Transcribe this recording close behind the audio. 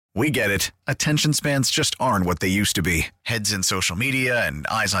We get it. Attention spans just aren't what they used to be. Heads in social media and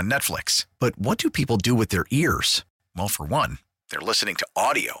eyes on Netflix. But what do people do with their ears? Well, for one, they're listening to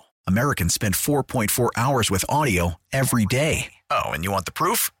audio. Americans spend 4.4 hours with audio every day. Oh, and you want the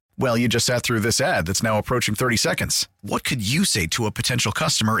proof? Well, you just sat through this ad that's now approaching 30 seconds. What could you say to a potential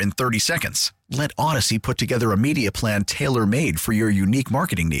customer in 30 seconds? Let Odyssey put together a media plan tailor-made for your unique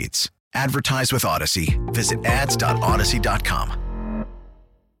marketing needs. Advertise with Odyssey. Visit ads.odyssey.com.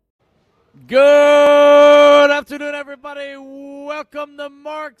 Good afternoon, everybody. Welcome to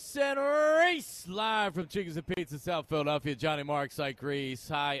Marks and Reese, live from Chickens and Pete's in South Philadelphia. Johnny Marks, Ike Reese.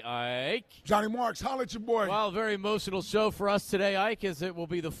 Hi, Ike. Johnny Marks, holla at your boy. Well, a very emotional show for us today, Ike, as it will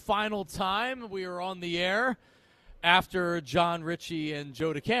be the final time we are on the air after John Ritchie and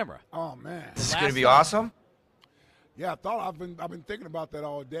Joe DeCamara. Oh, man. This is going to be awesome. Yeah, I've been thinking about that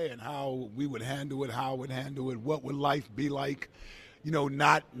all day and how we would handle it, what would life be like. You know,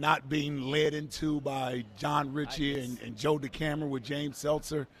 not being led into by John Ritchie and Joe DeCamara with James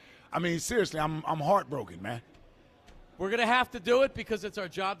Seltzer. I mean, seriously, I'm heartbroken, man. We're going to have to do it because it's our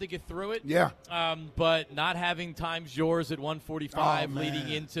job to get through it. Yeah. But not having Times Yours at 1:45, leading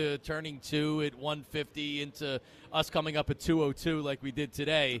into turning 2 at 1:50, into us coming up at 2:02 like we did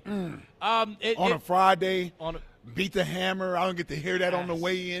today. On a Friday, beat the hammer. I don't get to hear that on the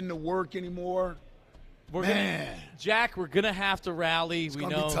way in to work anymore. Jack, we're going to have to rally. It's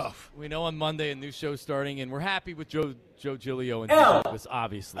going to be tough. We know on Monday a new show starting, and we're happy with Joe Giglio and Davis,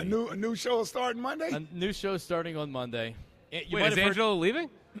 obviously. A new show starting Monday? A new show starting on Monday. Wait, is Angelo leaving?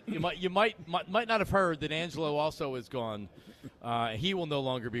 You might not have heard that Angelo also is gone. He will no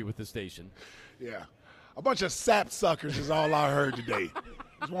longer be with the station. Yeah. A bunch of sapsuckers is all I heard today.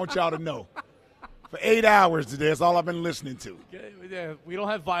 Just want y'all to know. For 8 hours today, that's all I've been listening to. Yeah, we don't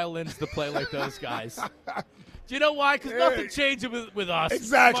have violins to play like those guys. Do you know why? Because nothing changes with us.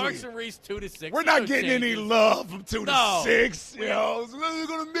 Exactly. Marks and Reese 2 to 6. We're not getting any love from 2 to 6. You know, we're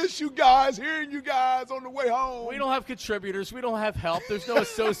gonna miss you guys, hearing you guys on the way home. We don't have contributors. We don't have help. There's no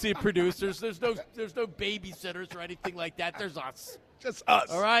associate producers. There's no babysitters or anything like that. There's us. Just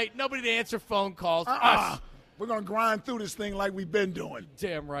us. All right. Nobody to answer phone calls. Us. We're going to grind through this thing like we've been doing.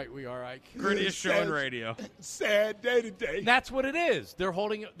 Damn right we are, Ike. Prettiest show in radio. Sad day to day. And that's what it is. They're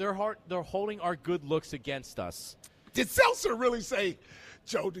holding our good looks against us. Did Seltzer really say,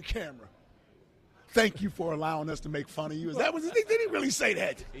 Joe DeCamara, thank you for allowing us to make fun of you? Did he really say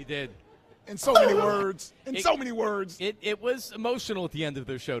that? He did. In so many words. It was emotional at the end of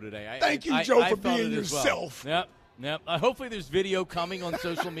their show today. Thank you, Joe, for being yourself. Well. Yep. Hopefully there's video coming on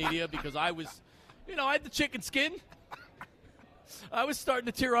social media because I had the chicken skin. I was starting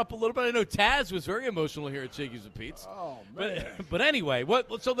to tear up a little bit. I know Taz was very emotional here at Chickies and Pete's. Oh, man. But anyway,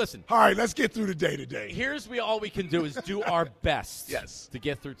 so listen. All right, let's get through the day today. Here's all we can do is do our best yes. to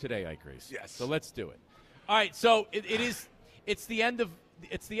get through today, Ike Reese. Yes. So let's do it. All right, so it's the end of a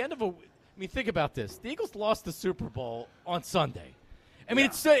 – I mean, think about this. The Eagles lost the Super Bowl on Sunday. I mean,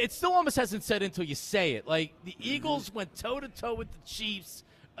 it still almost hasn't said until you say it. Like, the Eagles went toe-to-toe with the Chiefs.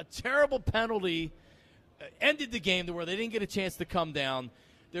 A terrible penalty ended the game to where they didn't get a chance to come down.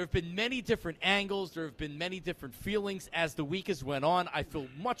 There have been many different angles. There have been many different feelings as the week has went on. I feel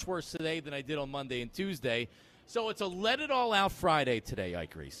much worse today than I did on Monday and Tuesday. So it's a let-it-all-out Friday today,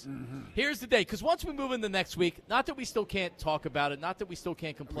 Ike Reese. Mm-hmm. Here's the day, because once we move into next week, not that we still can't talk about it, not that we still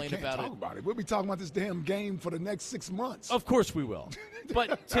can't complain about it. We'll be talking about this damn game for the next 6 months. Of course we will.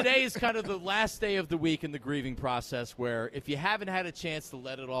 But today is kind of the last day of the week in the grieving process where if you haven't had a chance to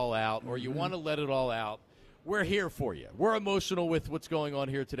let it all out or you want to let it all out, we're here for you. We're emotional with what's going on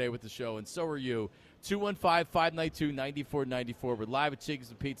here today with the show, and so are you. 215-592-9494. We're live at Chickies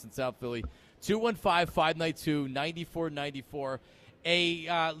and Pete's in South Philly. 215-592-9494.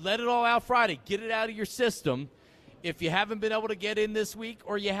 Let it all out Friday. Get it out of your system. If you haven't been able to get in this week,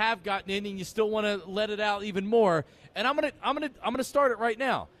 or you have gotten in and you still want to let it out even more, and I'm gonna start it right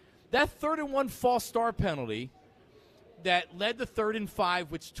now. That 3rd-and-1 false start penalty that led to 3rd and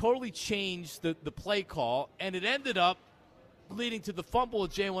 5, which totally changed the play call, and it ended up leading to the fumble of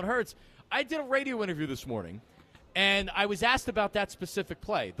Jalen Hurts. I did a radio interview this morning. And I was asked about that specific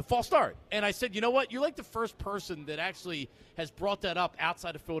play, the false start. And I said, you know what? You're like the first person that actually has brought that up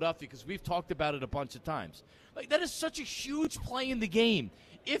outside of Philadelphia because we've talked about it a bunch of times. Like, that is such a huge play in the game.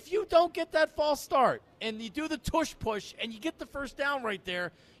 If you don't get that false start and you do the tush push and you get the first down right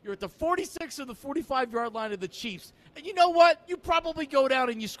there, you're at the 46 or the 45-yard line of the Chiefs. And you know what? You probably go down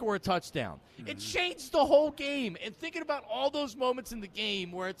and you score a touchdown. Mm-hmm. It changed the whole game. And thinking about all those moments in the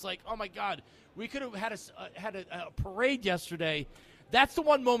game where it's like, oh, my God, we could have had a parade yesterday That's the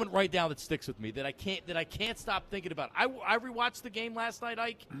one moment right now that sticks with me that I can't stop thinking about. I rewatched the game last night,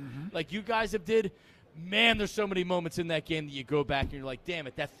 Ike, like you guys have did. Man, there's so many moments in that game that you go back and you're like, damn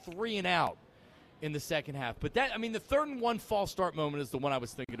it, that 3 and out in the second half. But the 3rd and 1 false start moment is the one I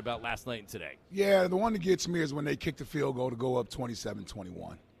was thinking about last night and today. Yeah, the one that gets me is when they kick the field goal to go up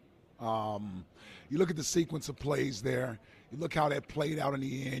 27-21. You look at the sequence of plays there. You look how that played out in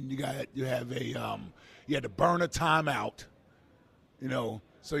the end. You had to burn a timeout,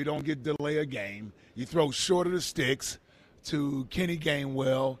 so you don't get delay a game. You throw short of the sticks to Kenny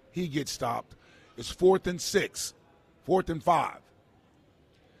Gainwell. He gets stopped. It's 4th and 6, 4th and 5.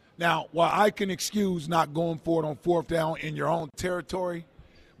 Now, while I can excuse not going for it on 4th down in your own territory,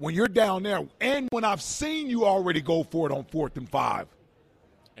 when you're down there, and when I've seen you already go for it on 4th and 5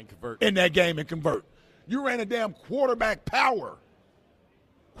 and convert in that game and convert, you ran a damn quarterback counter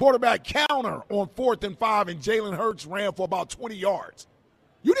on 4th and 5, and Jalen Hurts ran for about 20 yards.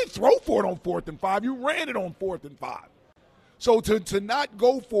 You didn't throw for it on 4th and 5. You ran it on 4th and 5. So to not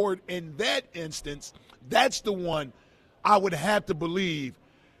go for it in that instance, that's the one I would have to believe.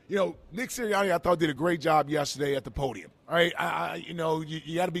 Nick Sirianni, I thought, did a great job yesterday at the podium. All right, you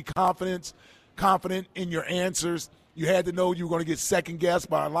got to be confident in your answers. You had to know you were going to get second-guessed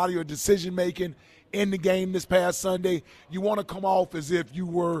by a lot of your decision-making in the game this past Sunday. You want to come off as if you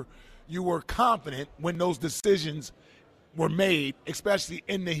were confident when those decisions were made, especially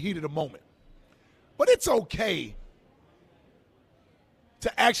in the heat of the moment. But it's okay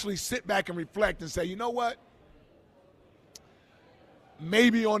to actually sit back and reflect and say, you know what?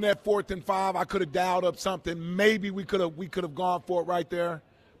 Maybe on that 4th and 5, I could have dialed up something. Maybe we could have gone for it right there.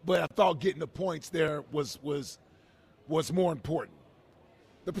 But I thought getting the points there was more important.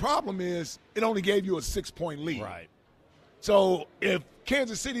 The problem is it only gave you a 6-point lead. Right. So if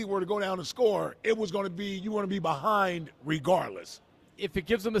Kansas City were to go down and score, you want to be behind regardless. If it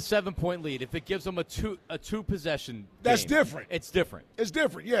gives them a 7-point lead, if it gives them a two possession, that's game, different. It's different. It's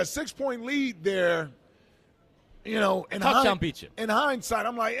different. Yeah, 6-point lead there. Touchdown beat you. In hindsight,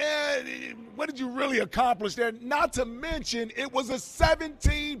 I'm like, what did you really accomplish there? Not to mention, it was a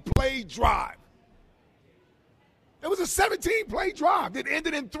 17-play drive. It was a 17-play drive that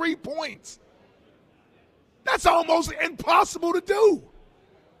ended in 3 points. That's almost impossible to do.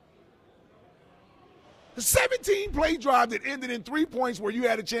 The 17-play drive that ended in 3 points where you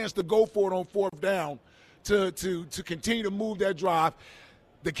had a chance to go for it on 4th down to continue to move that drive.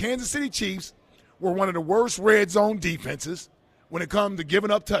 The Kansas City Chiefs were one of the worst red zone defenses when it comes to giving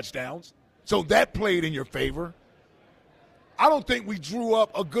up touchdowns. So that played in your favor. I don't think we drew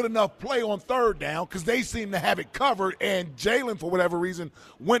up a good enough play on 3rd down because they seemed to have it covered, and Jalen, for whatever reason,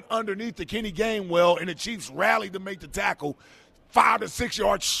 went underneath the Kenny Gainwell, and the Chiefs rallied to make the tackle 5 to 6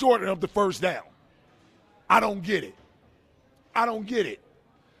 yards short of the 1st down. I don't get it.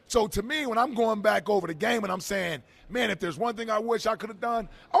 So to me, when I'm going back over the game and I'm saying, man, if there's one thing I wish I could have done,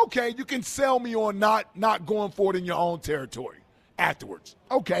 okay, you can sell me on not going for it in your own territory afterwards.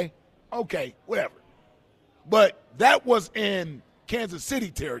 Okay, whatever. But that was in Kansas City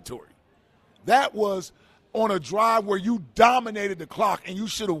territory. That was on a drive where you dominated the clock and you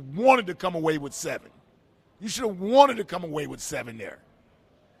should have wanted to come away with 7. You should have wanted to come away with 7 there.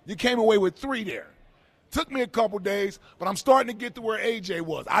 You came away with 3 there. Took me a couple days, but I'm starting to get to where AJ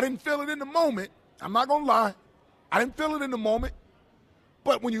was. I didn't feel it in the moment. I'm not going to lie. I didn't feel it in the moment.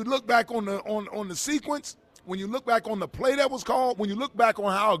 But when you look back on the sequence, when you look back on the play that was called, when you look back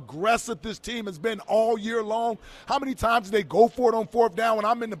on how aggressive this team has been all year long, how many times did they go for it on 4th down when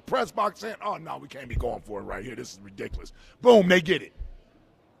I'm in the press box saying, oh, no, we can't be going for it right here. This is ridiculous. Boom, they get it.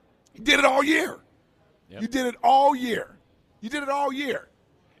 You did it all year. Yep. You did it all year.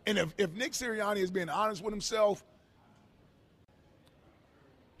 And if Nick Sirianni is being honest with himself,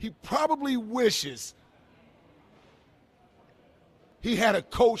 he probably wishes he had a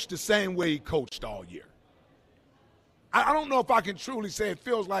coach the same way he coached all year. I don't know if I can truly say it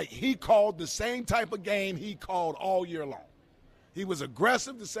feels like he called the same type of game he called all year long. He was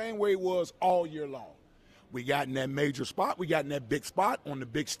aggressive the same way he was all year long. We got in that major spot. We got in that big spot on the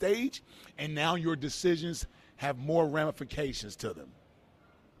big stage, and now your decisions have more ramifications to them.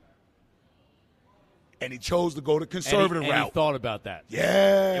 And he chose to go the conservative route. And he thought about that.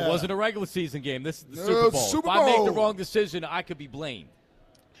 Yeah. It wasn't a regular season game. This is the Super Bowl. If I make the wrong decision, I could be blamed.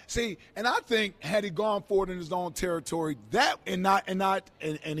 See, and I think had he gone forward in his own territory, had they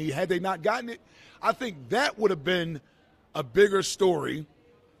not gotten it, I think that would have been a bigger story.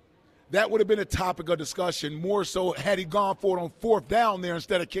 That would have been a topic of discussion more so had he gone for it on 4th down there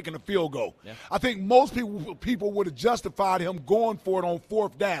instead of kicking a field goal. Yeah. I think most people would have justified him going for it on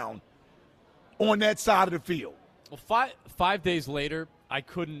 4th down on that side of the field. Well, five days later, I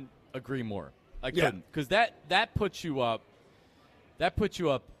couldn't agree more. I couldn't, because that puts you up. That puts you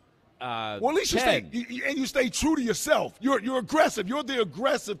up. Well, at least 10. you stay true to yourself. You're aggressive. You're the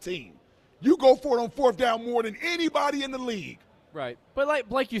aggressive team. You go for it on fourth down more than anybody in the league. Right, but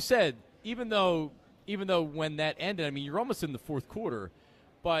like you said, even though when that ended, I mean, you're almost in the fourth quarter,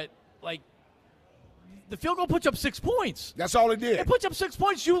 but like the field goal puts up 6 points. That's all it did. It puts up 6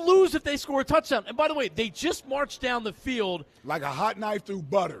 points. You lose if they score a touchdown. And by the way, they just marched down the field like a hot knife through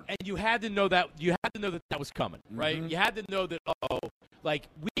butter. And you had to know that that was coming, right? Mm-hmm. You had to know that. Like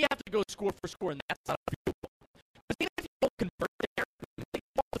we have to go score for score, and that's not a field goal. Because even if you don't convert there, they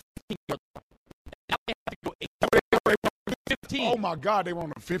ball the 15-yard line. Now they have to go 15. Oh my God, they were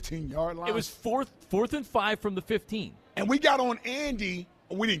on the 15-yard line. It was fourth and 5 from the 15. And we got on Andy.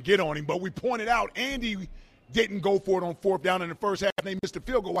 We didn't get on him, but we pointed out Andy didn't go for it on fourth down in the first half. And they missed the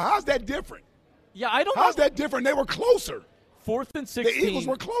field goal. Well, how's that different? Yeah, I don't know. How's that different? They were closer. 4th and 16. The Eagles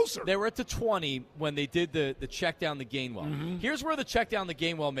were closer. They were at the 20 when they did the check down the Gainwell. Mm-hmm. Here's where the check down the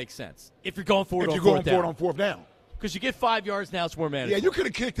Gainwell makes sense. If you're going for it on fourth down. Because you get 5 yards now, it's more manageable. Yeah, you could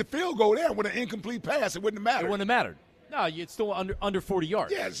have kicked the field goal there with an incomplete pass. It wouldn't have mattered. It wouldn't have mattered. No, it's still under 40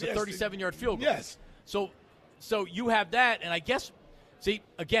 yards. Yes, it's a 37-yard field goal. Yes. So you have that, and I guess, see,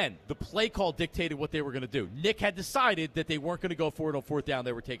 again, the play call dictated what they were going to do. Nick had decided that they weren't going to go for it on fourth down.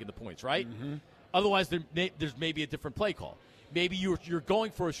 They were taking the points, right? Mm-hmm. Otherwise, there's maybe a different play call. Maybe you're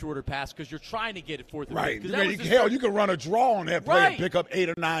going for a shorter pass because you're trying to get it fourth and right. Hell, you could run a draw on that play and pick up 8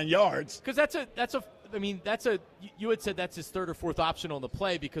 or 9 yards. Because you had said that's his third or fourth option on the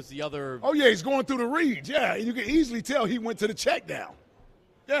play because the other. Oh yeah, he's going through the reads. Yeah, you can easily tell he went to the check down.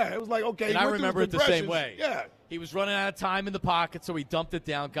 Yeah, it was like okay. And I remember it the same way. Yeah, he was running out of time in the pocket, so he dumped it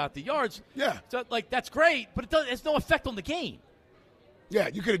down, got the yards. Yeah, so that's great, but it has no effect on the game. Yeah,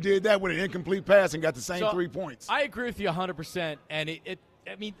 you could have did that with an incomplete pass and got the same 3 points. I agree with you 100%, and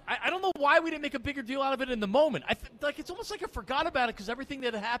I don't know why we didn't make a bigger deal out of it in the moment. It's almost like I forgot about it because everything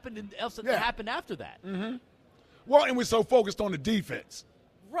that happened and else that happened after that. Mm-hmm. Well, and we're so focused on the defense.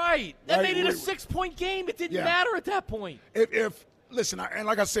 Right. That made it a 6-point game. It didn't matter at that point. If listen, and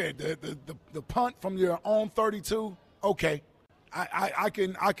like I said, the punt from your own 32, okay. I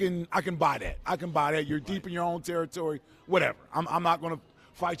can buy that. I can buy that. You're deep in your own territory. Whatever. I'm not going to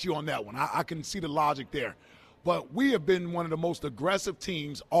fight you on that one. I can see the logic there. But we have been one of the most aggressive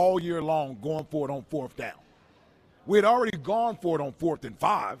teams all year long going for it on fourth down. We had already gone for it on 4th and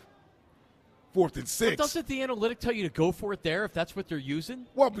 5, 4th and 6. But doesn't the analytic tell you to go for it there if that's what they're using?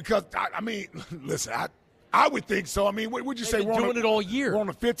 Well, because, listen, I would think so. I mean, what would you say? We're doing it all year. We're on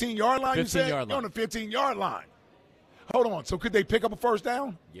the 15-yard line, 15-yard line. You're on the 15-yard line. Hold on. So could they pick up a first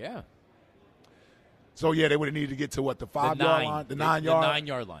down? Yeah. So, yeah, they would have needed to get to, what, the 5-yard line? The 9-yard?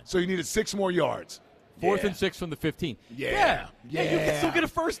 The 9-yard line. So you needed 6 more yards. 4th and 6 from the 15. Yeah. You can still get a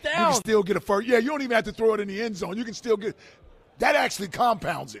first down. You can still get a first. Yeah, you don't even have to throw it in the end zone. You can still get – that actually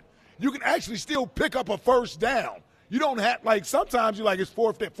compounds it. You can actually still pick up a first down. You don't have – like sometimes you're like it's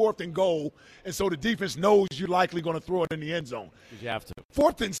fourth and goal, and so the defense knows you're likely going to throw it in the end zone. You have to.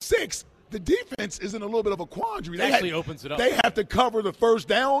 4th and 6, the defense is in a little bit of a quandary. It actually opens it up. They have to cover the first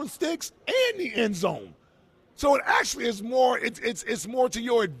down sticks and the end zone. So it actually is more it's more to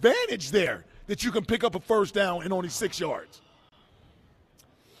your advantage there that you can pick up a first down in only 6 yards.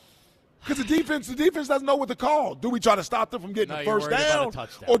 Because the defense doesn't know what to call. Do we try to stop them from getting a first down,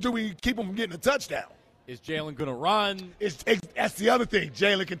 or do we keep them from getting a touchdown? Is Jalen going to run? That's the other thing.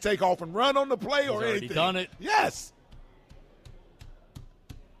 Jalen can take off and run on the play or anything. He's already done it. Yes.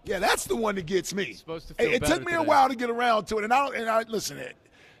 Yeah, that's the one that gets me. It took me a while to get around to it, and I listen.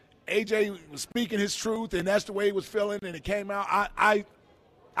 AJ was speaking his truth, and that's the way he was feeling, and it came out.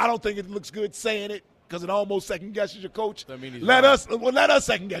 I don't think it looks good saying it because it almost second guesses your coach. Let us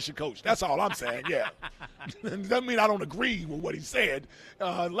second guess your coach. That's all I'm saying. Yeah, doesn't mean I don't agree with what he said.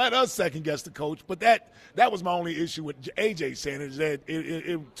 Let us second guess the coach. But that was my only issue with AJ saying it, is that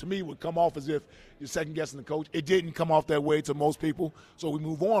it to me would come off as if you're second guessing the coach. It didn't come off that way to most people, so we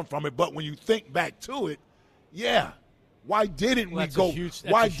move on from it. But when you think back to it, yeah, why didn't we go?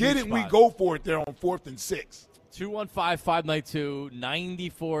 Why didn't we go for it there on 4th and 6?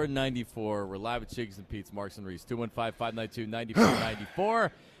 215-592-9494. We're live at Chickies and Pete's, Marks and Reese.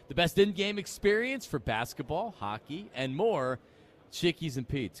 215-592-9494. The best in-game experience for basketball, hockey, and more. Chickies and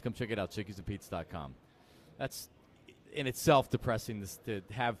Pete's. Come check it out, chickiesandpete's.com. That's in itself depressing to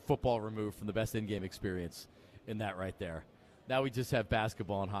have football removed from the best in-game experience in that right there. Now we just have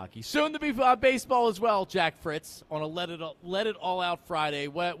basketball and hockey. Soon to be baseball as well, Jack Fritz, on a Let It All Out Friday.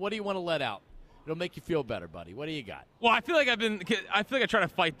 What do you want to let out? It'll make you feel better, buddy. What do you got? Well, I feel like I try to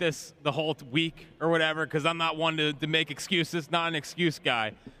fight this the whole week or whatever because I'm not one to make excuses, not an excuse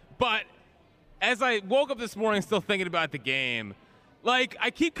guy. But as I woke up this morning still thinking about the game, like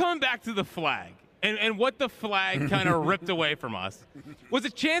I keep coming back to the flag and what the flag kind of ripped away from us was a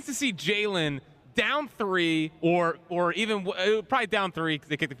chance to see Jalen down 3 or even probably down 3 because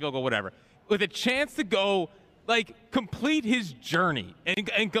they kicked the field goal, whatever, with a chance to go like complete his journey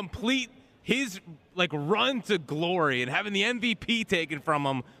and complete his like run to glory and having the MVP taken from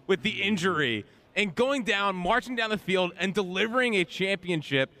him with the injury and going down, marching down the field and delivering a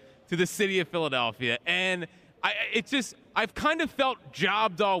championship to the city of Philadelphia. And I've kind of felt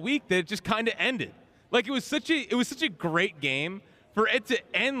jobbed all week that it just kind of ended. Like it was such a great game for it to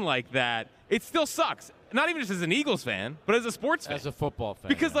end like that. It still sucks. Not even just as an Eagles fan, but as a sports fan. As a football fan.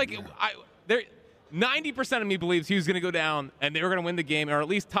 Because 90% of me believes he was going to go down and they were going to win the game or at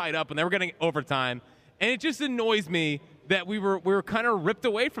least tie it up and they were getting overtime. And it just annoys me that we were kind of ripped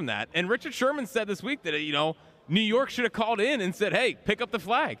away from that. And Richard Sherman said this week that, New York should have called in and said, hey, pick up the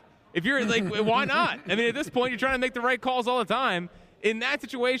flag. If you're like, why not? I mean, at this point, you're trying to make the right calls all the time. In that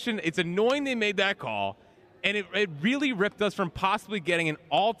situation, it's annoying they made that call. And it really ripped us from possibly getting an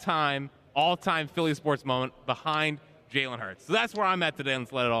all-time Philly sports moment behind Jalen Hurts. So that's where I'm at today.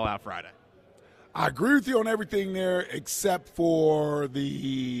 Let's let it all out Friday. I agree with you on everything there except for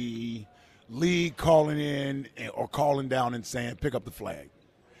the league calling in or calling down and saying pick up the flag.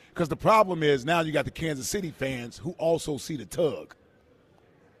 Because the problem is now you got the Kansas City fans who also see the tug.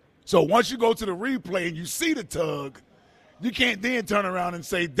 So once you go to the replay and you see the tug, you can't then turn around and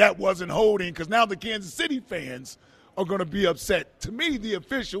say that wasn't holding because now the Kansas City fans are going to be upset. To me, the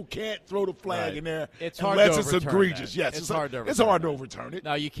official can't throw the flag in there unless it's egregious. Yes, it's hard to overturn it.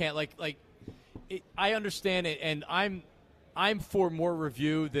 No, you can't. I understand it, and I'm for more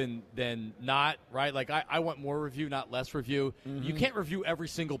review than not, right? Like, I want more review, not less review. Mm-hmm. You can't review every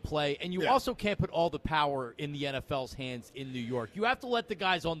single play, and you also can't put all the power in the NFL's hands in New York. You have to let the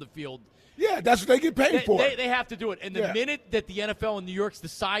guys on the field. Yeah, that's what they get paid for. They have to do it. And the minute that the NFL in New York's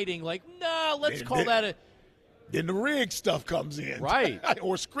deciding, like, no, let's call that a – then the rigged stuff comes in. Right.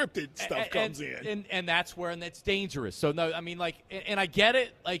 Or scripted stuff comes in. And that's where – and that's dangerous. So, no, I mean, like – and I get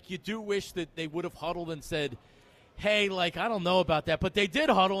it. Like, you do wish that they would have huddled and said – hey, like, I don't know about that. But they did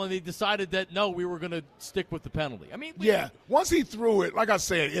huddle, and they decided that, no, we were going to stick with the penalty. I mean, once he threw it, like I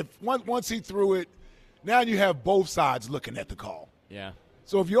said, once he threw it, now you have both sides looking at the call. Yeah.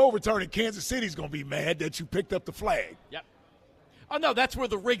 So if you overturn it, Kansas City's going to be mad that you picked up the flag. Yep. Oh, no, that's where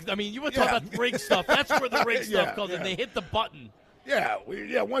the rig – I mean, you were talking about rig stuff. That's where the rig stuff comes in. They hit the button. Yeah,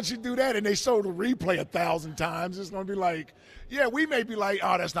 once you do that and they show the replay 1,000 times, it's going to be like, we may be like,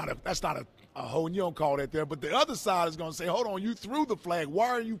 oh, that's not a hold, and you don't call that there. But the other side is going to say, hold on, you threw the flag. Why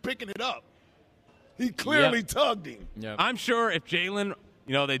are you picking it up? He clearly tugged him. Yep. I'm sure if Jalen,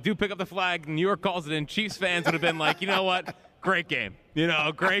 they do pick up the flag, New York calls it in, Chiefs fans would have been like, you know what? Great game.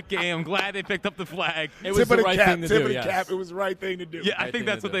 Great game. I'm glad they picked up the flag. It was the right thing to do. It was the right thing to do. Yeah, I think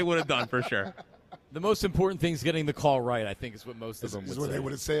that's what they would have done for sure. The most important thing is getting the call right, I think, is what most of them would say. Is what they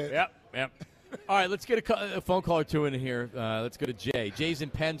would have said. Yep. All right, let's get a phone call or two in here. Let's go to Jay. Jay's in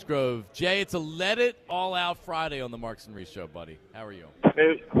Pensgrove. Jay, it's a Let It All Out Friday on the Marks and Reese Show, buddy. How are you?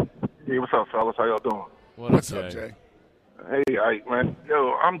 Hey, what's up, fellas? How y'all doing? What's up, Jay? Hey, Ike, man.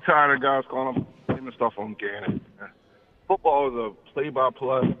 Yo, I'm tired of guys calling up blaming stuff on Gannon. Football is a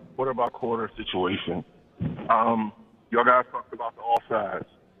play-by-play, quarter-by-quarter situation. Y'all guys talked about the offsides,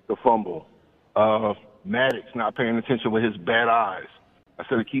 the fumble, Maddox not paying attention with his bad eyes.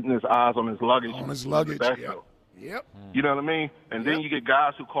 Instead of keeping his eyes on his luggage. Yep. You know what I mean? And then you get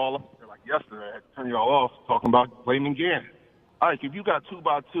guys who call up, like yesterday, I had to turn y'all off, talking about blaming Gannon. All right, if you got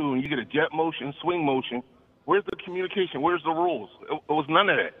 2x2 and you get a jet motion, swing motion, where's the communication? Where's the rules? It was none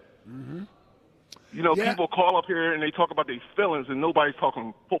of that. Mm-hmm. People call up here and they talk about their feelings and nobody's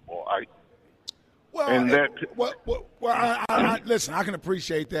talking football, all right? Listen, I can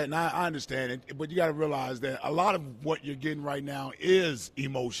appreciate that, and I understand it, but you got to realize that a lot of what you're getting right now is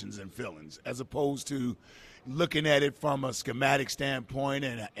emotions and feelings, as opposed to looking at it from a schematic standpoint,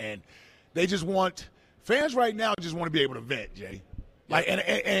 and they just want – fans right now just want to be able to vent, Jay. Like,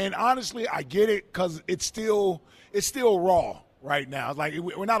 and honestly, I get it because it's still raw right now. It's like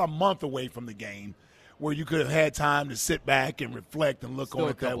we're not a month away from the game where you could have had time to sit back and reflect and look on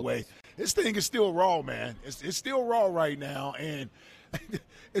it that way. This thing is still raw, man. It's still raw right now, and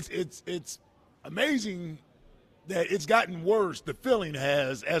it's amazing that it's gotten worse. The feeling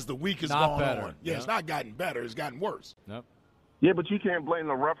has as the week has gone on. Yeah, it's not gotten better. It's gotten worse. Nope. Yeah, but you can't blame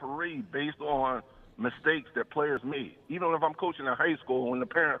the referee based on mistakes that players made. Even if I'm coaching in high school, when the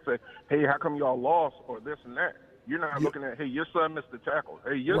parents say, hey, how come y'all lost or this and that, you're not looking at, hey, your son missed the tackle.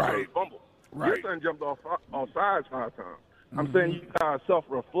 Hey, your son fumbled. Your son jumped off sides 5 times. I'm saying you gotta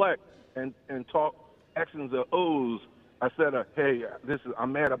self-reflect and talk X's and O's instead of, hey,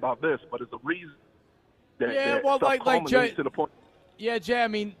 I'm mad about this, but it's a reason that like Jay, to the point. Yeah, Jay, I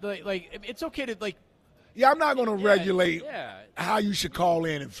mean, like it's okay to, like, yeah, I'm not going to regulate how you should call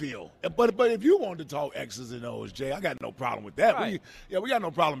in and feel. But if you want to talk X's and O's, Jay, I got no problem with that. Right. We got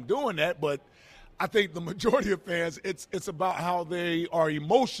no problem doing that. But I think the majority of fans, it's about how they are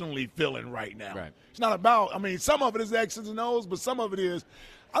emotionally feeling right now. Right. It's not about, I mean, some of it is X's and O's, but some of it is,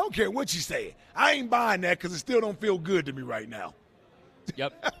 I don't care what you say. I ain't buying that because it still don't feel good to me right now.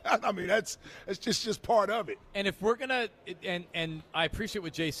 Yep. I mean, that's just part of it. And if we're gonna, and I appreciate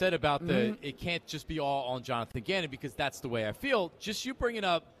what Jay said about it can't just be all on Jonathan Gannon, because that's the way I feel. Just you bringing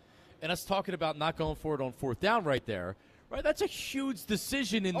up and us talking about not going for it on 4th down right there, right? That's a huge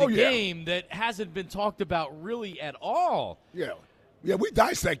decision in the game that hasn't been talked about really at all. Yeah, we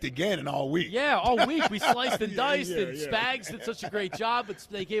dissected Gannon all week. Yeah, all week. We sliced and diced, and Spags did such a great job.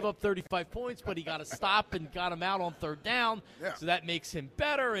 They gave up 35 points, but he got a stop and got him out on 3rd down, so that makes him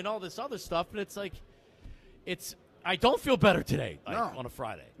better and all this other stuff. And it's like, I don't feel better today on a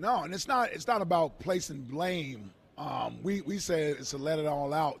Friday. No, and it's not about placing blame. We said it's a let it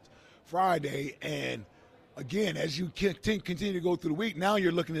all out Friday, and again, as you continue to go through the week, now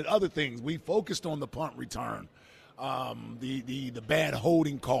you're looking at other things. We focused on the punt return. The bad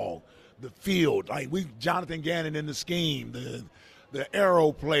holding call, the field, like Jonathan Gannon in the scheme, the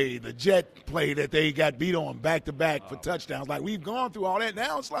arrow play, the jet play that they got beat on back-to-back for touchdowns. Like, we've gone through all that.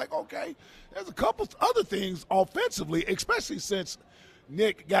 Now it's like, okay, there's a couple other things offensively, especially since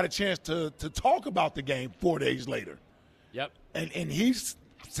Nick got a chance to talk about the game 4 days later. Yep. And he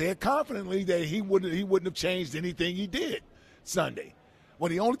said confidently that he wouldn't have changed anything he did Sunday. Well,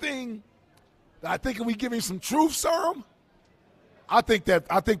 the only thing I think if we give him some truth serum, I think that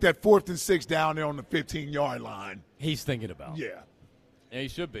 4th and 6 down there on the 15-yard line, he's thinking about. Yeah, he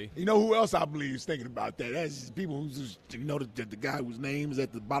should be. You know who else I believe is thinking about that? That's people who's, the guy whose name is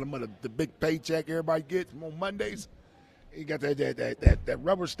at the bottom of the big paycheck everybody gets on Mondays. He got that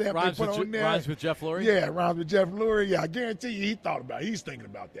rubber stamp they put on there. Rhymes with Jeff Lurie? Yeah, rhymes with Jeff Lurie. Yeah, I guarantee you he's thinking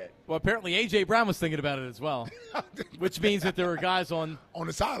about that. Well, apparently A.J. Brown was thinking about it as well, which means that there were guys on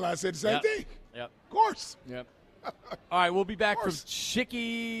the sideline said the same thing. Yep. Of course. Yep. All right, we'll be back from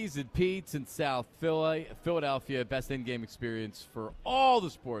Chickies and Pete's in South Philadelphia. Best in-game experience for all the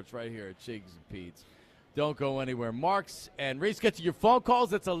sports right here at Chickies and Pete's. Don't go anywhere. Marks and Reese, get to your phone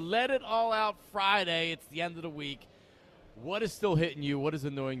calls. It's a Let It All Out Friday. It's the end of the week. What is still hitting you? What is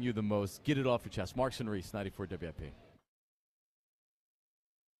annoying you the most? Get it off your chest. Marks and Reese, 94 WIP.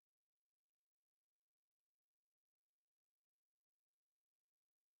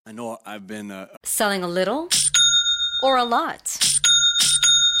 I know I've been selling a little or a lot.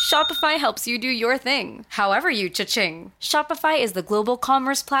 Shopify helps you do your thing, however you cha-ching. Shopify is the global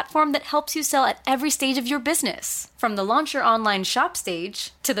commerce platform that helps you sell at every stage of your business. From the launch your online shop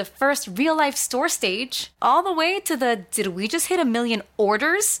stage, to the first real-life store stage, all the way to the did we just hit 1 million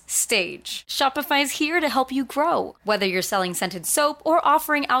orders stage. Shopify's here to help you grow. Whether you're selling scented soap or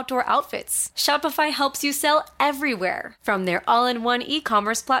offering outdoor outfits, Shopify helps you sell everywhere. From their all-in-one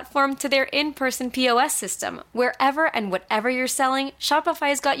e-commerce platform to their in-person POS system, wherever and whatever you're selling,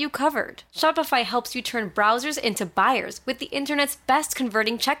 Shopify's got you covered. Shopify helps you turn browsers into buyers with the internet's best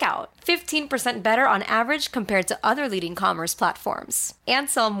converting checkout. 15% better on average compared to other leading commerce platforms. And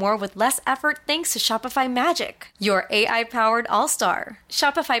sell more with less effort thanks to Shopify Magic, your AI-powered all-star.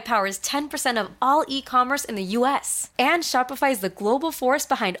 Shopify powers 10% of all e-commerce in the U.S. And Shopify is the global force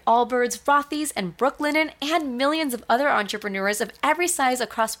behind Allbirds, Rothy's, and Brooklinen, and millions of other entrepreneurs of every size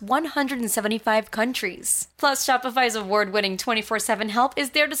across 175 countries. Plus, Shopify's award-winning 24/7 help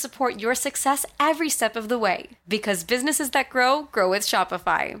is there to support your success every step of the way. Because businesses that grow with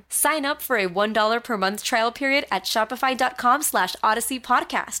Shopify. Sign up for a $1 per month trial period at shopify.com/Odyssey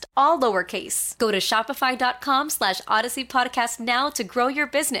Podcast, all lowercase. Go to shopify.com/Odyssey Podcast now to grow your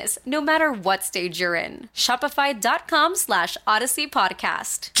business, no matter what stage you're in. Shopify.com/Odyssey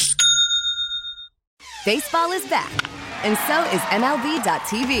Podcast. Baseball is back, and so is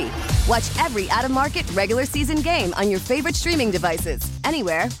MLB.tv. Watch every out-of-market regular season game on your favorite streaming devices,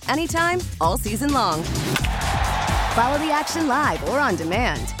 anywhere, anytime, all season long. Follow the action live or on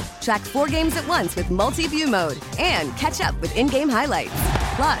demand. Track 4 games at once with multi-view mode and catch up with in-game highlights.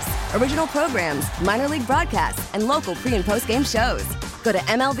 Plus, original programs, minor league broadcasts, and local pre- and post-game shows. Go to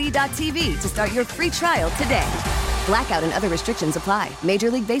MLB.tv to start your free trial today. Blackout and other restrictions apply.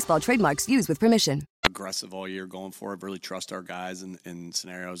 Major League Baseball trademarks used with permission. aggressive all year, going for it, really trust our guys in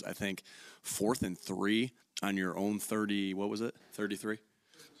scenarios. I think 4th and 3 on your own 30, what was it, 33?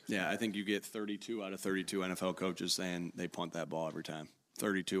 Yeah, I think you get 32 out of 32 NFL coaches saying they punt that ball every time.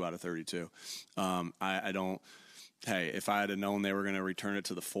 32 out of 32. I don't. Hey, if I had known they were going to return it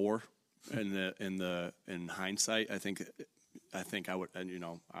to the 4 in hindsight, I think I would. And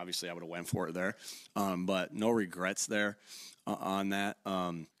obviously I would have went for it there. But no regrets there on that.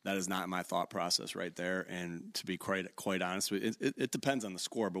 That is not my thought process right there. And to be quite honest with you, it depends on the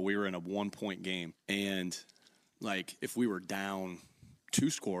score. But we were in a 1-point game, and like if we were down 2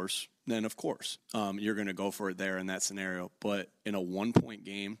 scores, then of course you're going to go for it there in that scenario. But in a 1-point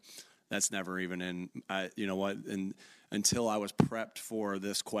game, that's never even in. You know what? And until I was prepped for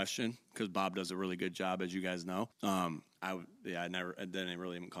this question, because Bob does a really good job, as you guys know, it didn't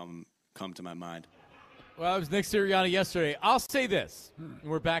really even come to my mind. Well, it was Nick Sirianni yesterday. I'll say this.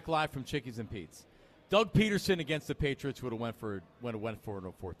 We're back live from Chickies and Pete's. Doug Peterson against the Patriots would have went for it on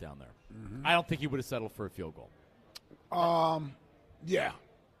 4th down there. Mm-hmm. I don't think he would have settled for a field goal. Yeah.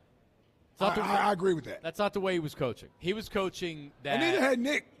 I agree with that. That's not the way he was coaching. He was coaching that. And neither had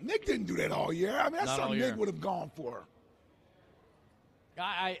Nick. Nick didn't do that all year. I mean, that's Not something Nick would have gone for.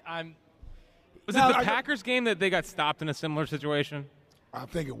 Was it the Packers game that they got stopped in a similar situation? I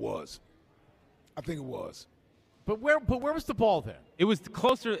think it was. But where was the ball then? It was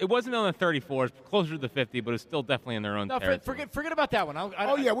closer. It wasn't on the 34. It was closer to the 50, but it was still definitely in their own territory. Forget about that one.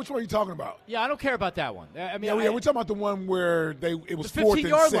 Which one are you talking about? Yeah, I don't care about that one. I mean, we're talking about the one where it was 4th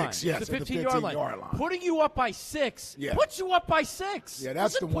and 6. Yes, the 15-yard line. Putting you up by 6 puts you up by 6. Yeah,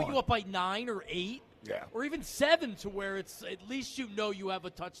 that's the one. Put you up by 9 or 8. Yeah. Or even 7 to where it's at least you have a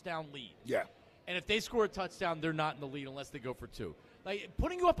touchdown lead. Yeah. And if they score a touchdown, they're not in the lead unless they go for 2. Like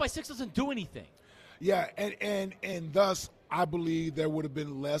putting you up by 6 doesn't do anything. Yeah, and thus I believe there would have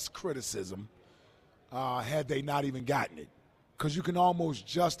been less criticism had they not even gotten it, because you can almost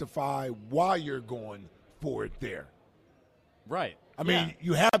justify why you're going for it there. Right. I mean,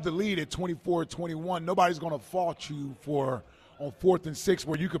 you have the lead at 24-21. Nobody's going to fault you for on 4th and 6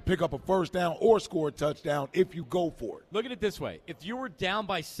 where you could pick up a first down or score a touchdown if you go for it. Look at it this way. If you were down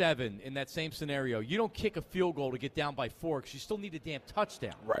by 7 in that same scenario, you don't kick a field goal to get down by 4 because you still need a damn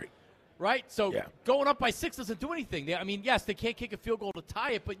touchdown. Right? So going up by 6 doesn't do anything. I mean, yes, they can't kick a field goal to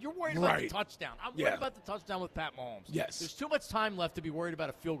tie it, but you're worried about the touchdown. I'm worried about the touchdown with Pat Mahomes. Yes. There's too much time left to be worried about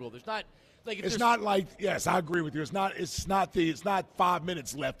a field goal. There's not like if it's not like yes, I agree with you. It's not 5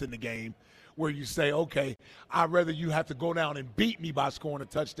 minutes left in the game where you say, okay, I'd rather you have to go down and beat me by scoring a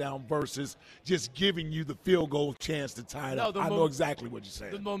touchdown versus just giving you the field goal chance to tie it up. I know exactly what you're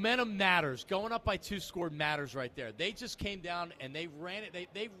saying. The momentum matters. Going up by 2 scored matters right there. They just came down and they ran it.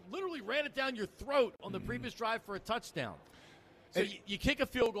 They literally ran it down your throat on the previous drive for a touchdown. So you kick a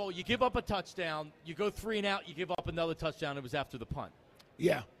field goal, you give up a touchdown, you go 3 and out, you give up another touchdown. It was after the punt.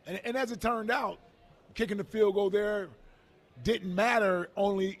 Yeah, and as it turned out, kicking the field goal there didn't matter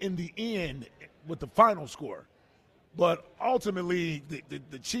only in the end with the final score. But ultimately,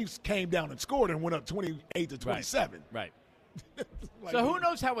 the Chiefs came down and scored and went up 28-27. Right. So who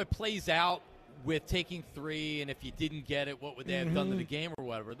knows how it plays out with taking 3, and if you didn't get it, what would they have done to the game or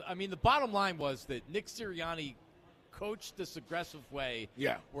whatever. I mean, the bottom line was that Nick Sirianni coached this aggressive way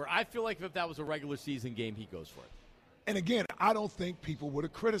where I feel like if that was a regular season game, he goes for it. And again, I don't think people would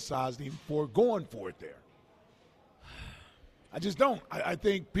have criticized him for going for it there. I just don't. I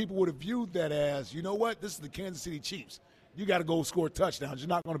think people would have viewed that as, you know what, this is the Kansas City Chiefs. You got to go score touchdowns. You're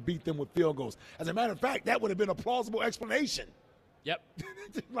not going to beat them with field goals. As a matter of fact, that would have been a plausible explanation. Yep.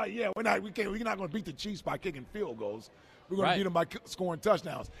 Like, yeah, we're not going to beat the Chiefs by kicking field goals. We're going to beat them by scoring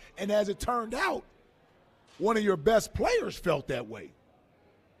touchdowns. And as it turned out, one of your best players felt that way.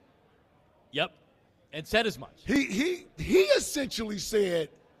 Yep. And said as much. He essentially said,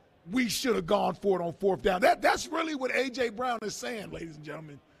 we should have gone for it on 4th down. That's really what A.J. Brown is saying, ladies and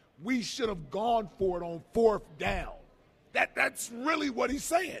gentlemen. We should have gone for it on 4th down. That's really what he's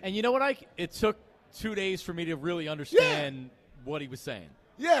saying. And you know what, Ike? It took 2 days for me to really understand what he was saying.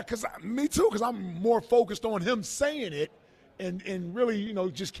 Yeah, me too, because I'm more focused on him saying it and really,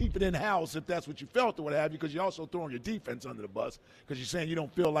 just keep it in-house if that's what you felt or what have you, because you're also throwing your defense under the bus because you're saying you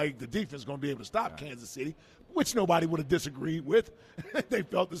don't feel like the defense is going to be able to stop Kansas City, which nobody would have disagreed with. They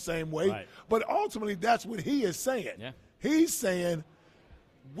felt the same way. Right. But ultimately, that's what he is saying. Yeah. He's saying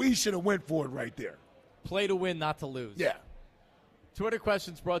we should have went for it right there. Play to win, not to lose. Yeah. Twitter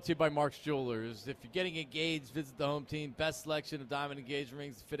questions brought to you by Mark's Jewelers. If you're getting engaged, visit the home team. Best selection of diamond engagement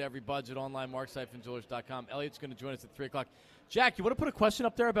rings to fit every budget online, marks-jewelers.com. Elliot's going to join us at 3 o'clock. Jack, you want to put a question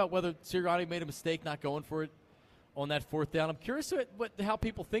up there about whether Sirianni made a mistake not going for it on that 4th down? I'm curious how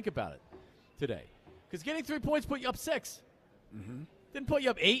people think about it today. Because getting 3 points put you up 6. Mm-hmm. Didn't put you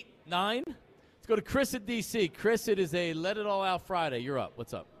up 8, 9. Let's go to Chris at D.C. Chris, it is a Let It All Out Friday. You're up.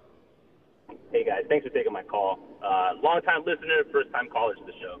 What's up? Hey, guys. Thanks for taking my call. Long-time listener, first-time caller to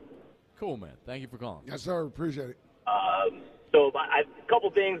the show. Cool, man. Thank you for calling. Yes, sir. Appreciate it. So a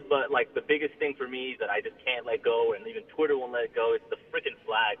couple things, but, like, the biggest thing for me that I just can't let go, and even Twitter won't let it go, it's the freaking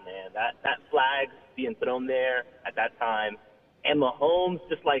flag, man. That flag being thrown there at that time, and Mahomes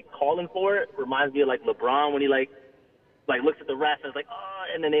just, like, calling for it reminds me of, like, LeBron when he, like looks at the ref and is like, oh,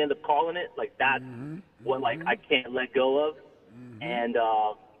 and then they end up calling it. Like, that's what, like, I can't let go of. And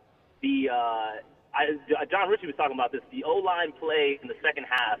John Ritchie was talking about this. The O-line play in the second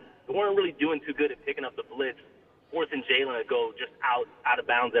half, they weren't really doing too good at picking up the blitz, forcing Jalen to go just out of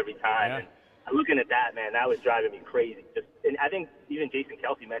bounds every time. Yeah. And looking at that, man, that was driving me crazy. And I think even Jason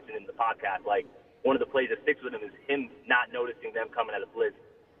Kelsey mentioned in the podcast, like, one of the plays that sticks with him is him not noticing them coming at a blitz.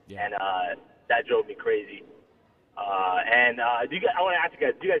 Yeah. And that drove me crazy. I want to ask you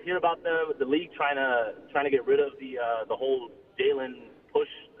guys, do you guys hear about the league trying to get rid of the whole Jalen push?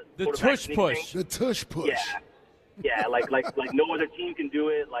 The tush push. The tush push. Yeah, like no other team can do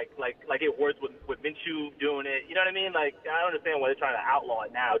it. Like it works with Minshew doing it. You know what I mean? Like, I don't understand why they're trying to outlaw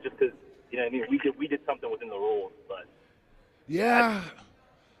it now, just because, you know what I mean, we did something within the rules. But yeah.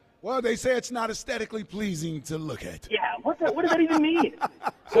 Well, they say it's not aesthetically pleasing to look at. Yeah, what does that even mean?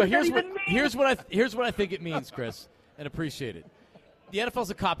 So here's what I think it means, Chris, and appreciate it. The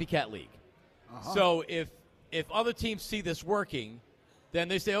NFL's a copycat league. So if other teams see this working, then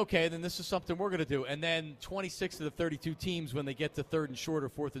they say, okay, then this is something we're going to do. And then 26 of the 32 teams, when they get to 3rd and short or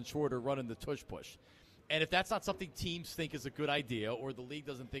 4th and short, are running the tush push. And if that's not something teams think is a good idea, or the league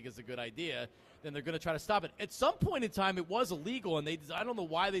doesn't think is a good idea, then they're going to try to stop it. At some point in time, it was illegal, and I don't know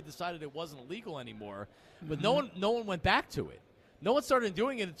why they decided it wasn't illegal anymore, but no one went back to it. No one started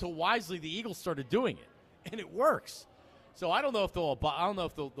doing it until wisely the Eagles started doing it, and it works. So I don't know if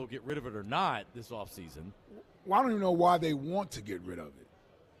they'll get rid of it or not this offseason. Well, I don't even know why they want to get rid of it.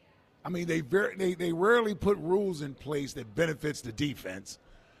 I mean, they rarely put rules in place that benefits the defense.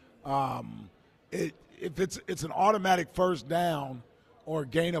 If it's an automatic first down or a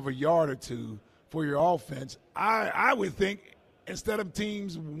gain of a yard or two for your offense, I would think instead of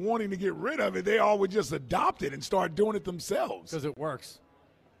teams wanting to get rid of it, they all would just adopt it and start doing it themselves. Because it works.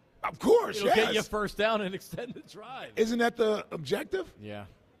 Of course, It'll get you first down and extend the drive. Isn't that the objective? Yeah.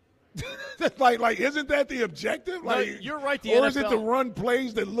 like, isn't that the objective? Like, no, you're right. Or is it to run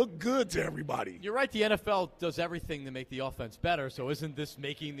plays that look good to everybody? You're right. The NFL does everything to make the offense better. So isn't this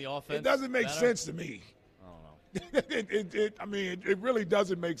making the offense? It doesn't make better? sense to me. I don't know. It really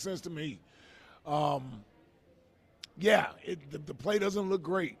doesn't make sense to me. The play doesn't look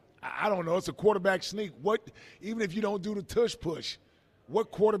great. I don't know. It's a quarterback sneak. Even if you don't do the tush push,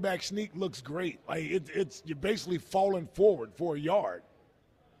 what quarterback sneak looks great? Like you're basically falling forward for a yard.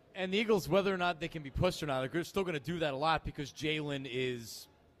 And the Eagles, whether or not they can be pushed or not, they're still going to do that a lot because Jalen is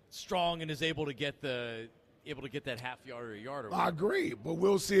strong and is able to get that half yard or a yard. Or I agree, but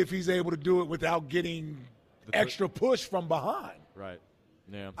we'll see if he's able to do it without getting extra push from behind. Right.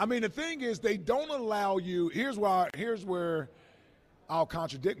 Yeah. I mean, the thing is, they don't allow you. Here's where I'll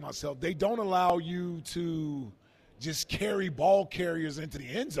contradict myself. They don't allow you to just carry ball carriers into the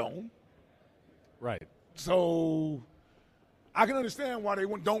end zone. Right. So I can understand why they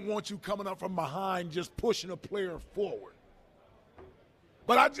don't want you coming up from behind just pushing a player forward.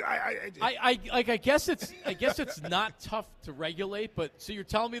 But I guess it's not tough to regulate. But so you're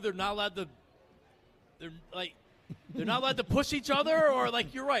telling me they're not allowed to push each other, or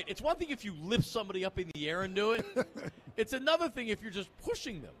like you're right. It's one thing if you lift somebody up in the air and do it. It's another thing if you're just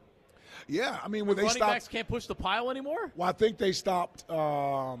pushing them. Yeah, I mean, when they running stopped, backs can't push the pile anymore. Well, I think they stopped.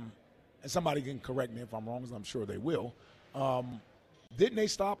 And somebody can correct me if I'm wrong, as I'm sure they will. Didn't they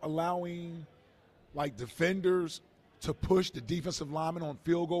stop allowing like defenders to push the defensive linemen on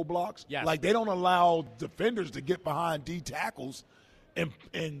field goal blocks? Yes. Like they don't allow defenders to get behind D tackles and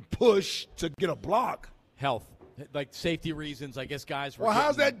push to get a block. Health, like safety reasons, I guess guys were. Well,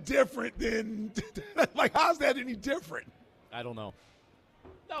 how's that different than like how's that any different? I don't know.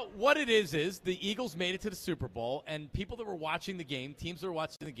 No, what it is the Eagles made it to the Super Bowl, and people that were watching the game, teams that were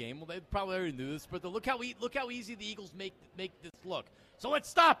watching the game, well, they probably already knew this, but look how easy the Eagles make this look. So let's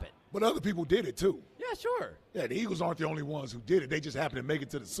stop it. But other people did it too. Yeah, sure. Yeah, the Eagles aren't the only ones who did it. They just happened to make it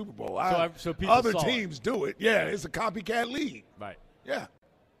to the Super Bowl. So people other saw teams do it. Yeah, it's a copycat league. Right. Yeah,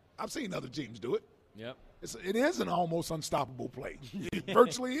 I've seen other teams do it. Yep. It is an almost unstoppable play. It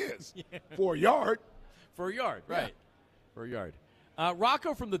virtually is. Yeah. For a yard. For a yard, right. Yeah. For a yard.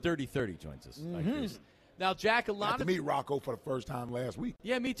 Rocco from the Dirty 30 joins us. Mm-hmm. Now, Jack, a lot to meet Rocco for the first time last week.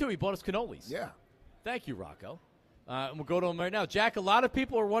 Yeah, me too. He bought us cannolis. Yeah. Thank you, Rocco. And we'll go to him right now. Jack, a lot of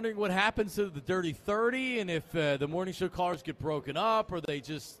people are wondering what happens to the Dirty 30 and if the morning show callers get broken up or they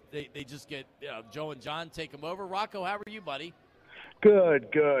just get Joe and John take them over. Rocco, how are you, buddy? Good.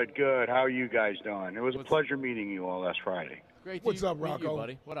 How are you guys doing? It was a pleasure meeting you all last Friday. Great. What's up, meet Rocco? you,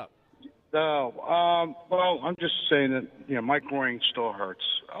 buddy? What up? Well, I'm just saying that, my groin still hurts.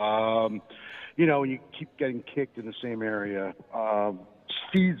 When you keep getting kicked in the same area,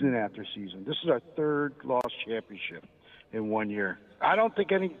 season after season. This is our third lost championship in 1 year. I don't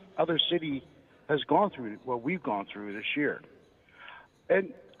think any other city has gone through what we've gone through this year.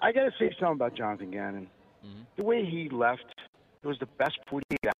 And I got to say something about Jonathan Gannon. Mm-hmm. The way he left, it was the best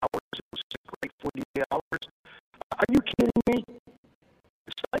 48 hours. It was a great 48 hours. Are you kidding me?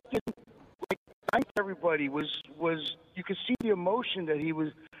 It's like everybody was you could see the emotion that he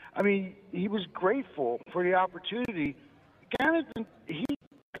was. I mean, he was grateful for the opportunity. Gannon,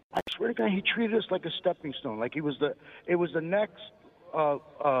 I swear to God, he treated us like a stepping stone, like it was the next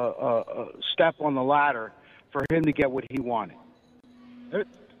step on the ladder for him to get what he wanted.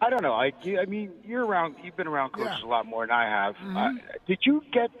 I don't know. I mean, you've been around coaches a lot more than I have. Mm-hmm. Did you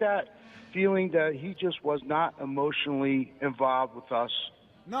get that feeling that he just was not emotionally involved with us?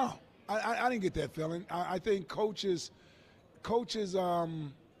 No, I didn't get that feeling. I think coaches,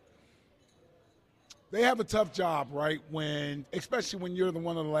 they have a tough job, right? Especially when you're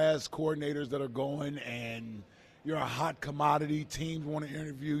one of the last coordinators that are going and you're a hot commodity, teams want to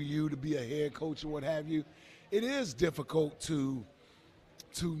interview you to be a head coach or what have you. It is difficult to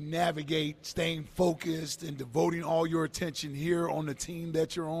navigate staying focused and devoting all your attention here on the team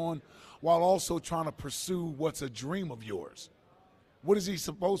that you're on while also trying to pursue what's a dream of yours. What are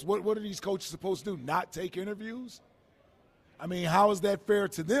these coaches supposed to do? Not take interviews? I mean, how is that fair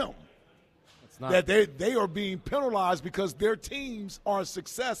to them? That they are being penalized because their teams are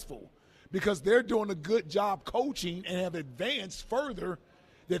successful, because they're doing a good job coaching and have advanced further,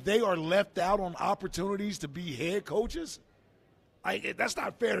 that they are left out on opportunities to be head coaches? That's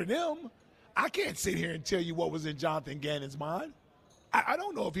not fair to them. I can't sit here and tell you what was in Jonathan Gannon's mind. I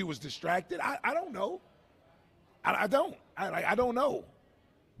don't know if he was distracted. I don't know. I don't know.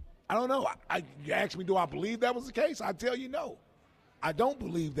 I don't know. You ask me, do I believe that was the case? I tell you no. I don't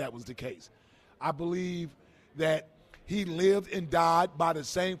believe that was the case. I believe that he lived and died by the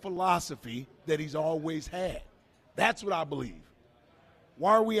same philosophy that he's always had. That's what I believe.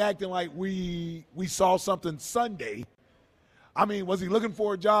 Why are we acting like we saw something Sunday? I mean, was he looking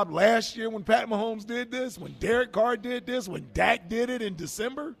for a job last year when Pat Mahomes did this, when Derek Carr did this, when Dak did it in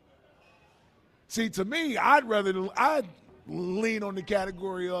December? See, to me, I'd lean on the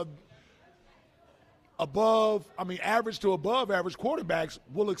category of average to above average quarterbacks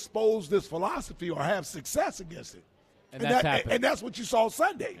will expose this philosophy or have success against it. And that's what you saw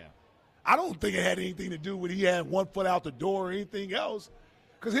Sunday. Yeah. I don't think it had anything to do with he had one foot out the door or anything else.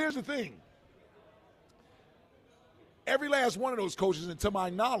 Because here's the thing. Every last one of those coaches, and to my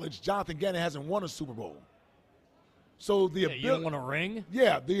knowledge, Jonathan Gannon hasn't won a Super Bowl. So you don't want a ring?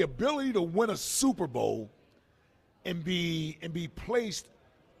 Yeah, the ability to win a Super Bowl and be placed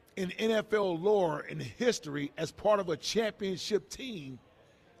in NFL lore and history as part of a championship team,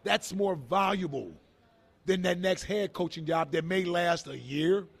 that's more valuable than that next head coaching job that may last a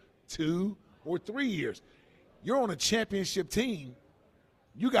year, 2, or 3 years. You're on a championship team.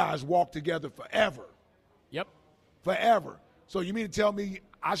 You guys walk together forever. Yep. Forever. So you mean to tell me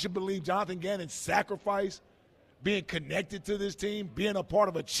I should believe Jonathan Gannon sacrificed being connected to this team, being a part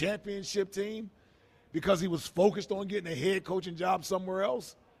of a championship team because he was focused on getting a head coaching job somewhere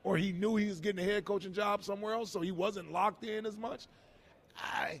else? Or he knew he was getting a head coaching job somewhere else, so he wasn't locked in as much?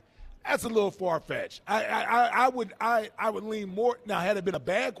 That's a little far-fetched. I would lean more. Now, had it been a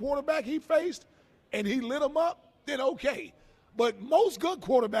bad quarterback he faced and he lit him up, then okay. But most good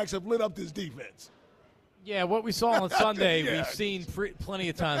quarterbacks have lit up this defense. Yeah, what we saw on Sunday, we've seen plenty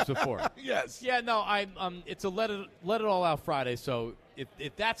of times before. Yes. Yeah, no, it's a let it all out Friday. So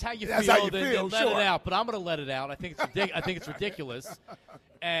if that's how you feel, then let it out. But I'm going to let it out. I think it's ridiculous.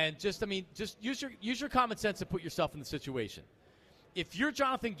 And just use your common sense to put yourself in the situation. If you're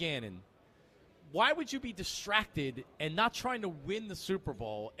Jonathan Gannon, why would you be distracted and not trying to win the Super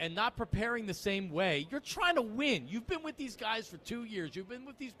Bowl and not preparing the same way? You're trying to win. You've been with these guys for 2 years. You've been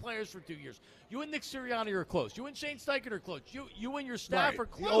with these players for 2 years. You and Nick Sirianni are close. You and Shane Steichen are close. You and your staff are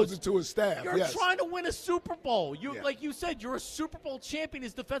close. He owes it to his staff. You're trying to win a Super Bowl. Like you said, you're a Super Bowl champion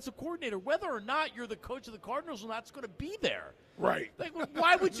as defensive coordinator. Whether or not you're the coach of the Cardinals or not, it's going to be there. Right. Like,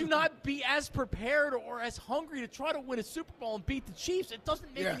 why would you not be as prepared or as hungry to try to win a Super Bowl and beat the Chiefs? It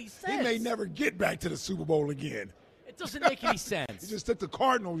doesn't make any sense. He may never get back to the Super Bowl again. It doesn't make any sense. He just took the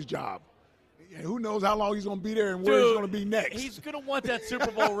Cardinals' job. And who knows how long he's going to be there and where he's going to be next. He's going to want that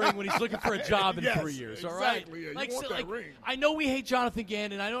Super Bowl ring when he's looking for a job in 3 years, exactly. all right? Yeah, you want that ring. I know we hate Jonathan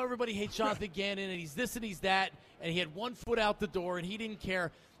Gannon. I know everybody hates Jonathan Gannon, and he's this and he's that, and he had 1 foot out the door, and he didn't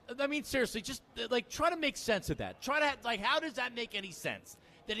care. I mean, seriously, just, try to make sense of that. How does that make any sense?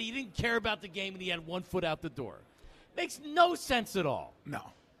 That he didn't care about the game and he had 1 foot out the door. Makes no sense at all. No.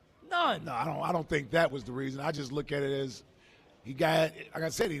 None. No, I don't think that was the reason. I just look at it as like I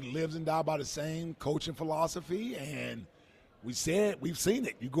said, he lives and dies by the same coaching philosophy, and we've seen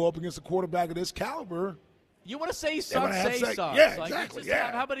it. You go up against a quarterback of this caliber. You want to say he sucks, say he sucks. Yeah, exactly.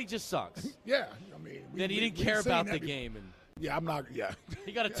 How about he just sucks? Yeah. I mean, then he didn't care about the game. Yeah, I'm not. Yeah.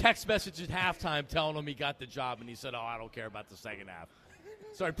 He got a text message at halftime telling him he got the job, and he said, I don't care about the second half.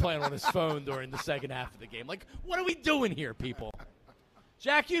 Started playing on his phone during the second half of the game. Like, what are we doing here, people?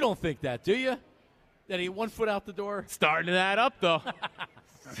 Jack, you don't think that, do you? That he 1 foot out the door? Starting to add up, though.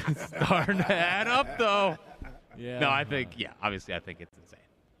 Yeah. No, obviously I think it's insane.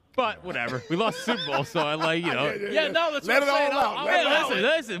 But whatever. We lost the Super Bowl, so I that's let what I'm saying.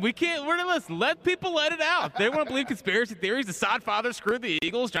 Listen, we can't. We're gonna listen. Let people let it out. They want to believe conspiracy theories. The Sod father screwed the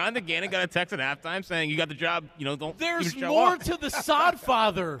Eagles. Jonathan Gannon got a text at halftime saying, "You got the job. Don't." There's even show more up. to the Sod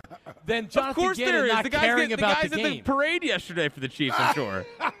father than Jonathan Gannon not caring about the game. The guys at the parade yesterday for the Chiefs, I'm sure.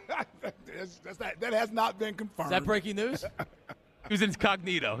 That has not been confirmed. Is that breaking news? He was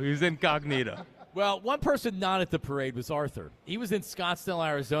incognito. Well, one person not at the parade was Arthur. He was in Scottsdale,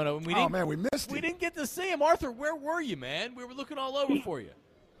 Arizona. And we missed him. We didn't get to see him. Arthur, where were you, man? We were looking all over for you.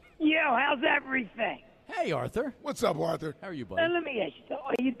 Yo, how's everything? Hey, Arthur. What's up, Arthur? How are you, buddy? Let me ask you,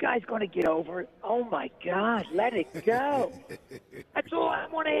 are you guys going to get over it? Oh, my God, let it go. That's all I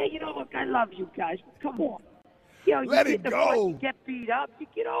want to hear. Look, I love you guys. Come on. Let it go. You get beat up, you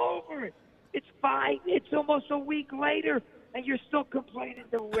get over it. It's fine. It's almost a week later. And you're still complaining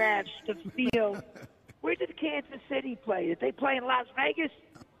the refs, the field. Where did Kansas City play? Did they play in Las Vegas?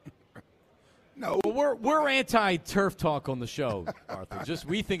 No. Well, we're anti-turf talk on the show, Arthur.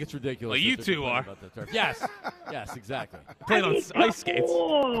 We think it's ridiculous. Well, you two are. About the turf. Yes, exactly. Playing on ice skates.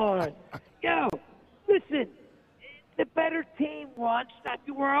 Come on. Yo, listen. The better team won.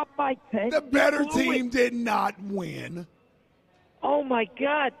 You were up by 10. The better team did not win. Oh, my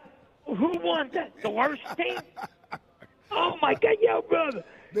God. Who won that? The worst team? Oh, my God, yo, brother.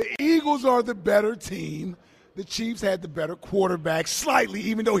 The Eagles are the better team. The Chiefs had the better quarterback slightly,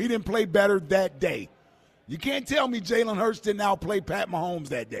 even though he didn't play better that day. You can't tell me Jalen Hurts didn't outplay Pat Mahomes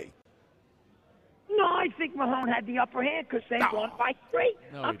that day. No, I think Mahomes had the upper hand because they won by 3.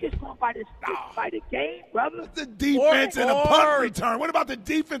 I'm just going by the game, brother. The defense and a punt return. What about the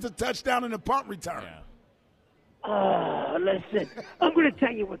defensive touchdown and the punt return? Yeah. Oh, listen. I'm going to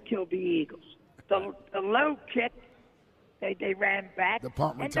tell you what killed the Eagles. The low kick. They ran back. The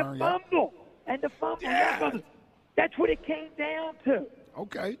punt return, and the fumble. And the fumble. Yeah. That's what it came down to.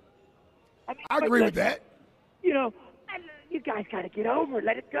 Okay. I mean, I agree with that. You guys got to get over it.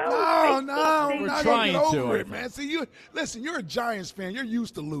 Let it go. No. We're trying get to, over it, man. See, you're a Giants fan. You're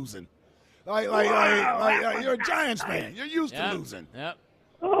used to losing. Like you're a Giants fan. You're used to losing. Yep.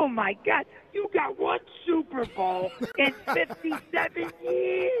 Oh, my God. You got 1 Super Bowl in 57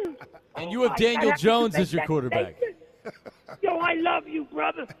 years. And you have Daniel Jones as your quarterback. Yo, I love you,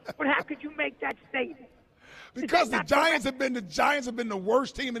 brother. But how could you make that statement? Because the Giants have been the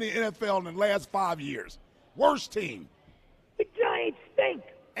worst team in the NFL in the last 5 years. Worst team. The Giants stink.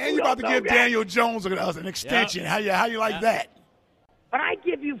 And you're about to give Daniel Jones an extension. Yep. How you like that? But I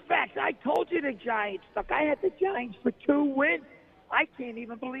give you facts. I told you the Giants suck. I had the Giants for 2 wins. I can't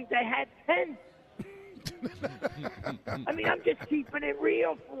even believe they had 10. I mean, I'm just keeping it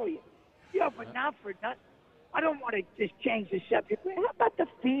real for you. Yo, but not for nothing. I don't want to just change the subject. How about the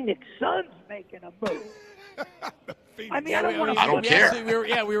Phoenix Suns making a move? I mean, I don't care.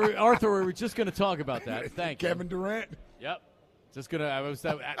 We were Arthur. We were just going to talk about that. Thank you, Kevin Durant. Yep. I was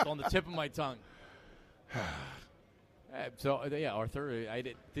on the tip of my tongue.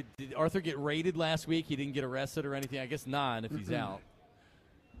 Arthur. Did Arthur get raided last week? He didn't get arrested or anything. I guess not if he's out.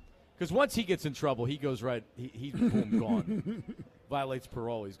 Because once he gets in trouble, he goes right. He's boom gone. Violates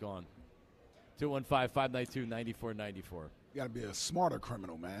parole. He's gone. 215-592-9494. You got to be a smarter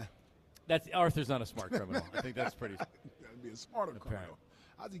criminal, man. Arthur's not a smart criminal. I think that's pretty. Got to be a smarter criminal.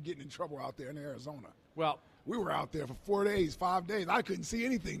 How's he getting in trouble out there in Arizona? Well, we were out there for 4 days, 5 days. I couldn't see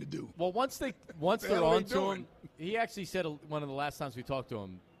anything to do. Well, once they're on to him, he actually said one of the last times we talked to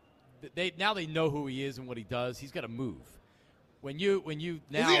him, now they know who he is and what he does. He's got to move. When you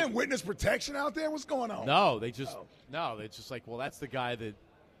now is he in witness protection out there? What's going on? No, they're just like, well, that's the guy that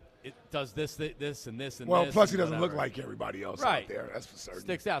it does this, and this, and this. Well, plus he and doesn't whatever. look like everybody else Right. out there. That's for certain.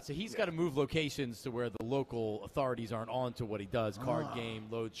 Sticks out. So he's got to move locations to where the local authorities aren't on to what he does. Card game,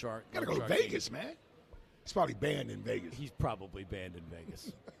 load chart. Got to go to Vegas, man. He's probably banned in Vegas. He's probably banned in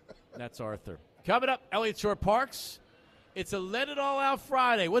Vegas. That's Arthur. Coming up, Elliott Shore-Parks. It's a Let It All Out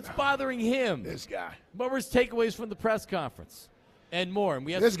Friday. What's bothering him? This guy. What were his takeaways from the press conference? And more. And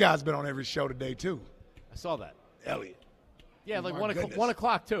we have this guy's been on every show today, too. I saw that. Elliott. Yeah, Oh, like my 1 goodness.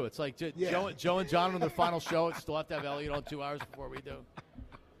 o'clock, too. It's like Yeah. Joe and John on their final show. Still have to have Elliott on 2 hours before we do.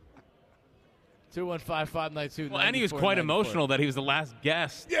 215-592-9494. Well, and he was quite emotional that he was the last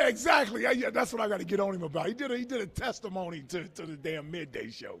guest. Yeah, exactly. Yeah, that's what I got to get on him about. He did a testimony to the damn midday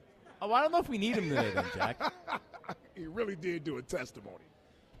show. Oh, I don't know if we need him today, then, Jack. He really did do a testimony.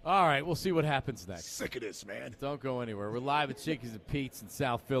 All right, we'll see what happens next. Sick of this, man. Don't go anywhere. We're live at Shiggy's and Pete's in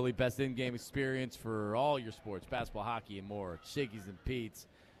South Philly. Best in-game experience for all your sports, basketball, hockey, and more. Shiggy's and Pete's.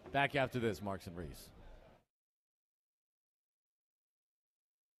 Back after this, Marks and Reese.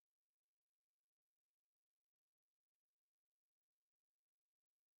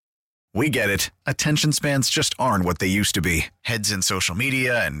 We get it. Attention spans just aren't what they used to be. Heads in social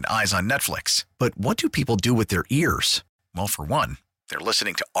media and eyes on Netflix. But what do people do with their ears? Well, for one, they're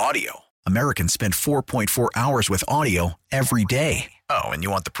listening to audio. Americans spend 4.4 hours with audio every day. Oh, and you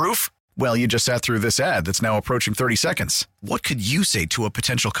want the proof? Well, you just sat through this ad that's now approaching 30 seconds. What could you say to a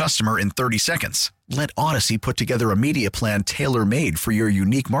potential customer in 30 seconds? Let Odyssey put together a media plan tailor-made for your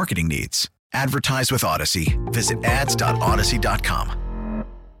unique marketing needs. Advertise with Odyssey. Visit ads.odyssey.com.